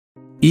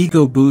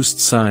Ego boost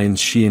signs: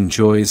 she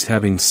enjoys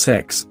having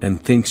sex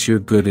and thinks you're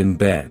good in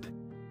bed.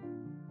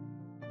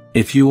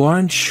 If you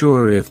aren't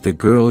sure if the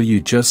girl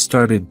you just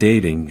started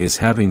dating is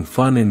having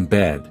fun in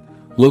bed,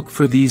 look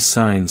for these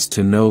signs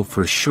to know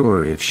for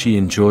sure if she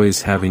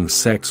enjoys having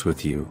sex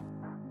with you.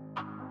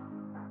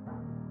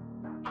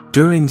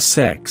 During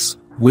sex,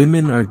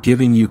 women are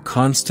giving you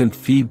constant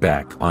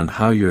feedback on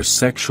how your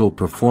sexual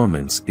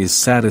performance is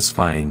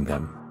satisfying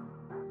them.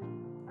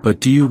 But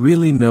do you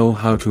really know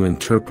how to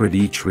interpret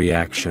each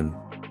reaction?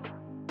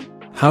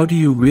 How do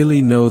you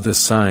really know the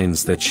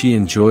signs that she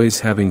enjoys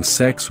having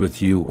sex with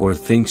you or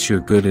thinks you're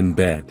good in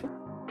bed?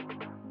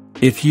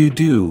 If you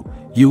do,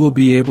 you will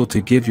be able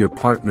to give your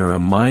partner a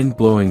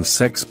mind-blowing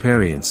sex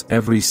experience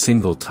every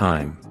single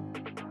time.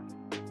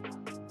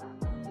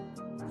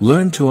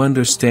 Learn to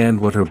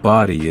understand what her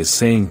body is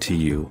saying to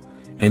you,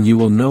 and you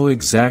will know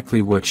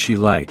exactly what she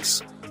likes,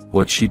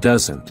 what she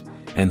doesn't,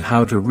 and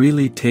how to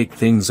really take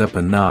things up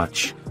a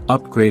notch,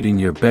 upgrading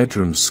your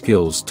bedroom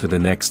skills to the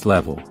next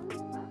level.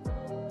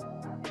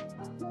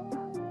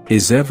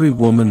 Is every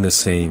woman the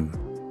same?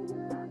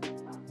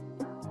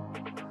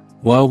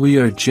 While we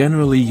are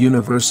generally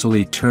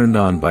universally turned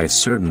on by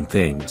certain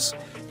things,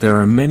 there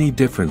are many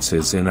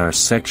differences in our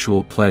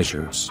sexual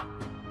pleasures.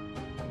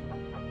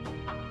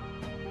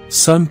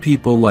 Some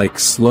people like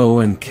slow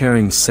and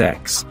caring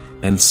sex,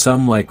 and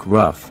some like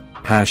rough,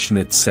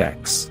 passionate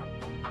sex.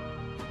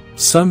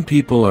 Some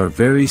people are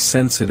very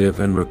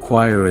sensitive and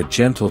require a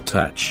gentle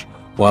touch,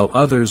 while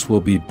others will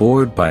be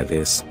bored by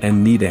this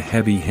and need a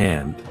heavy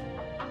hand.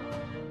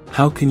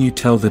 How can you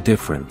tell the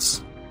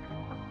difference?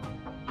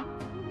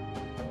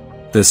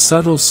 The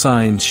subtle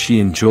signs: she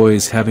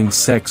enjoys having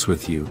sex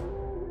with you.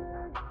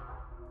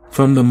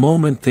 From the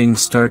moment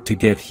things start to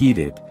get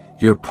heated,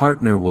 your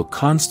partner will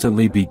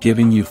constantly be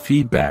giving you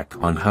feedback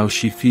on how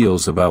she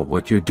feels about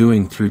what you're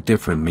doing through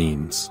different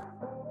means.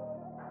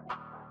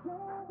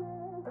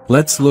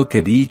 Let's look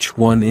at each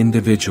one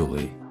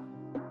individually.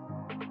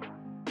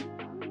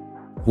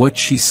 What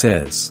she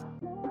says.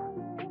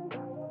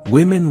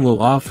 Women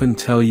will often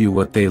tell you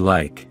what they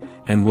like,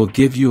 and will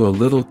give you a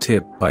little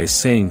tip by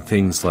saying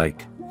things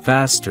like,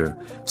 faster,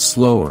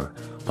 slower,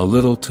 a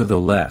little to the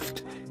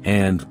left,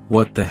 and,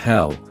 what the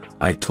hell,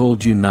 I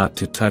told you not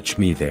to touch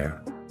me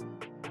there.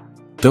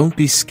 Don't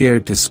be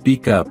scared to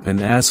speak up and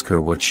ask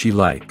her what she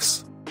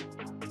likes.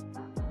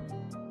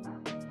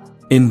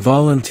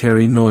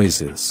 Involuntary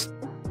noises.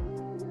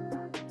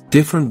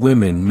 Different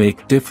women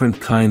make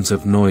different kinds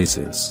of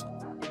noises.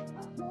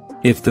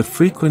 If the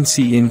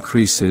frequency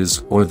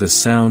increases or the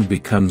sound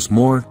becomes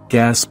more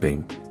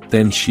gasping,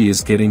 then she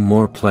is getting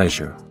more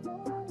pleasure.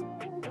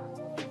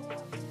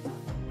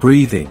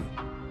 Breathing.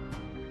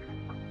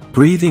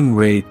 Breathing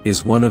rate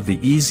is one of the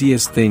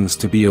easiest things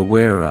to be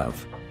aware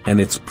of,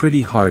 and it's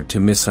pretty hard to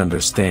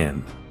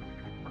misunderstand.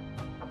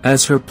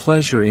 As her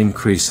pleasure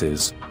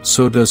increases,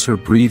 so does her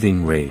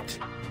breathing rate.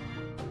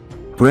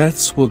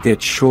 Breaths will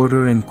get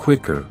shorter and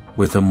quicker,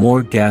 with a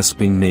more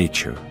gasping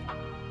nature.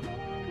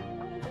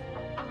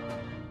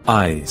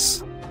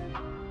 Eyes.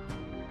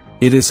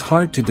 It is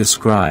hard to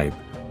describe,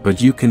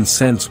 but you can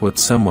sense what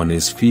someone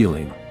is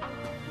feeling.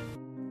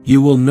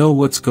 You will know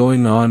what's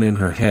going on in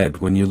her head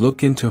when you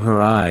look into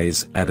her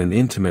eyes at an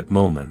intimate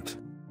moment.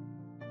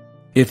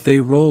 If they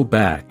roll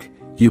back,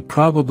 you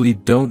probably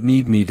don't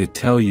need me to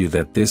tell you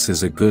that this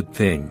is a good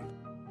thing.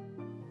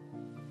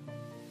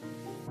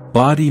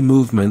 Body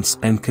movements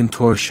and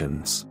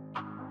contortions.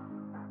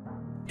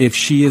 If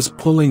she is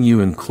pulling you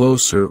in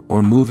closer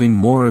or moving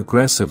more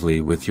aggressively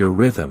with your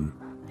rhythm,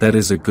 that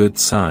is a good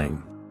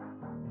sign.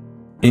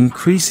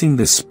 Increasing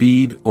the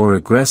speed or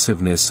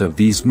aggressiveness of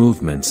these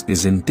movements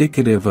is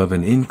indicative of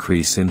an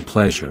increase in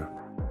pleasure.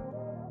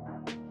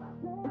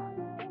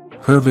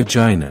 Her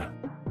vagina.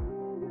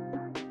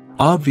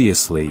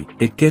 Obviously,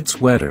 it gets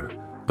wetter,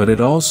 but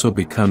it also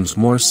becomes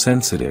more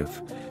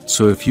sensitive,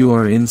 so if you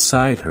are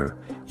inside her,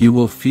 you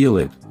will feel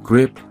it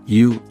grip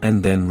you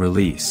and then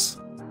release.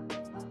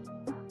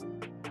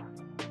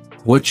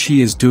 What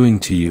she is doing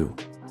to you.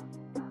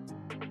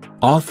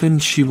 Often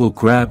she will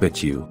grab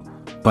at you,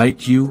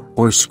 bite you,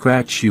 or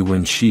scratch you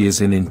when she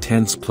is in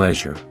intense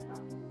pleasure.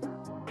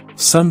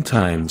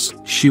 Sometimes,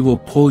 she will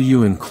pull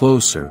you in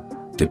closer,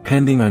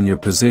 depending on your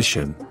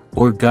position,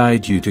 or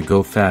guide you to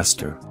go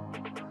faster.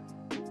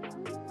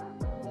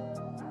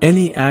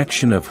 Any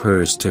action of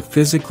hers to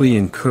physically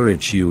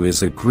encourage you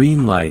is a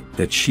green light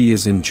that she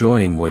is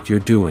enjoying what you're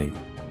doing.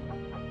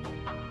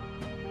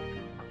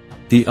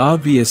 The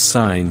obvious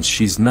signs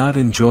she's not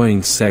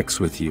enjoying sex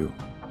with you.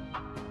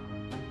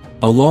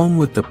 Along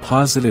with the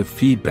positive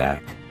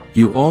feedback,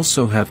 you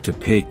also have to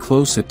pay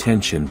close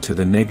attention to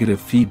the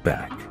negative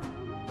feedback.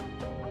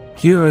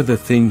 Here are the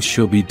things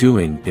she'll be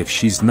doing if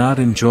she's not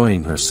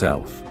enjoying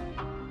herself.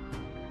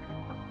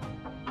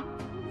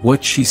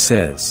 What she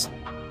says.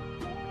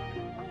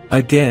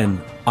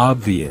 Again,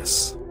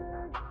 obvious.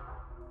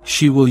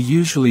 She will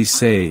usually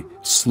say,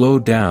 slow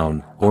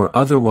down, or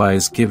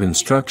otherwise give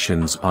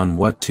instructions on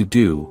what to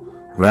do,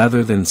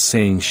 rather than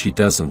saying she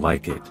doesn't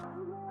like it.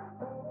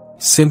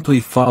 Simply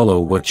follow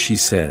what she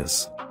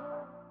says.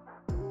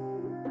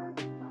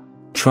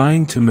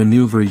 trying to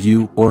maneuver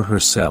you or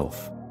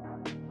herself.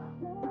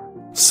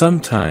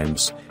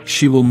 Sometimes,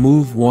 she will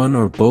move one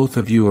or both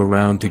of you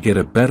around to get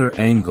a better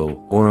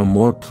angle or a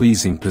more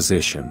pleasing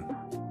position.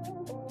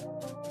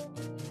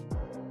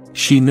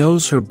 She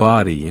knows her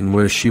body and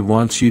where she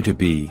wants you to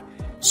be,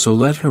 so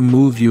let her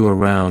move you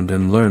around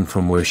and learn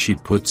from where she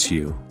puts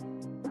you.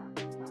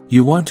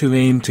 You want to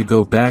aim to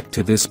go back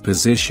to this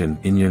position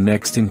in your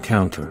next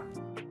encounter.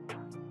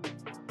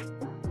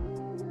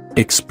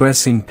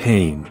 Expressing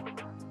pain.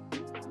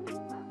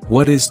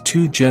 What is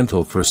too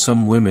gentle for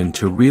some women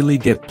to really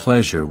get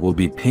pleasure will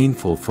be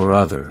painful for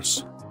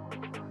others.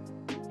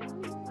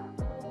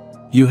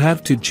 You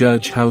have to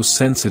judge how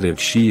sensitive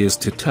she is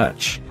to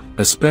touch,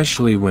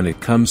 especially when it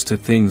comes to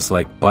things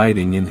like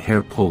biting and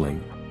hair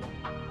pulling.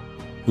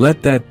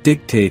 Let that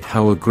dictate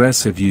how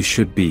aggressive you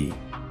should be.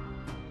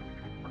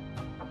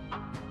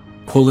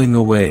 Pulling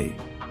away.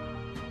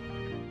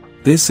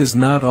 This is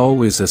not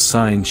always a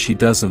sign she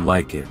doesn't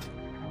like it.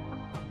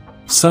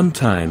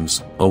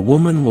 Sometimes, a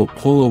woman will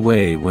pull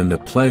away when the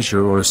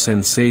pleasure or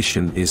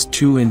sensation is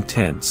too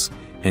intense,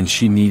 and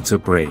she needs a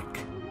break.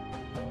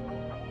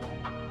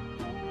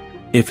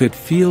 If it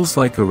feels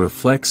like a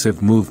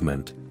reflexive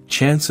movement,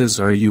 chances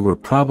are you were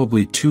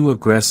probably too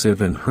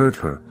aggressive and hurt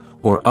her,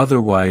 or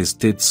otherwise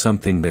did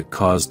something that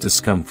caused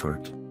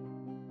discomfort.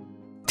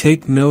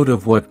 Take note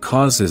of what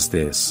causes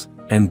this,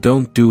 and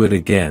don't do it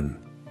again.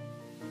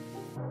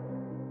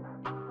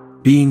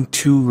 Being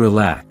too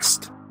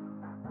relaxed.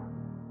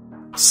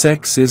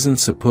 Sex isn't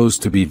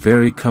supposed to be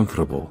very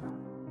comfortable.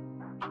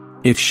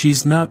 If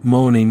she's not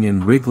moaning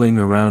and wriggling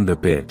around a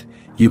bit,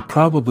 you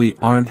probably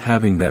aren't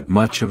having that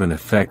much of an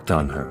effect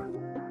on her.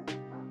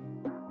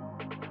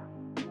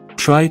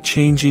 Try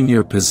changing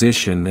your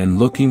position and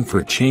looking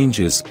for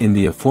changes in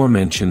the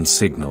aforementioned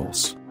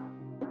signals.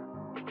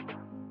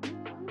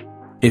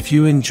 If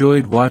you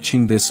enjoyed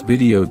watching this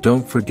video,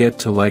 don't forget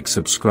to like,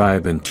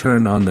 subscribe and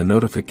turn on the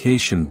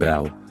notification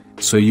bell,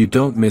 so you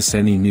don't miss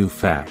any new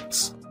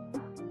facts.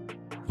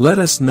 Let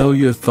us know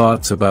your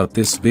thoughts about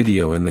this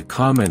video in the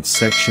comments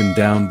section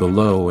down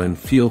below, and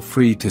feel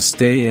free to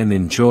stay and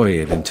enjoy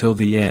it until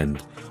the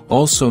end.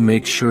 Also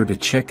make sure to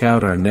check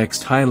out our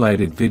next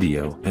highlighted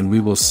video, and we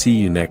will see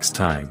you next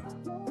time.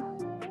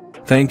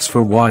 Thanks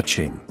for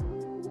watching.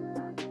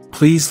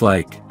 Please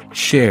like,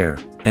 share,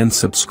 and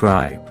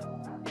subscribe.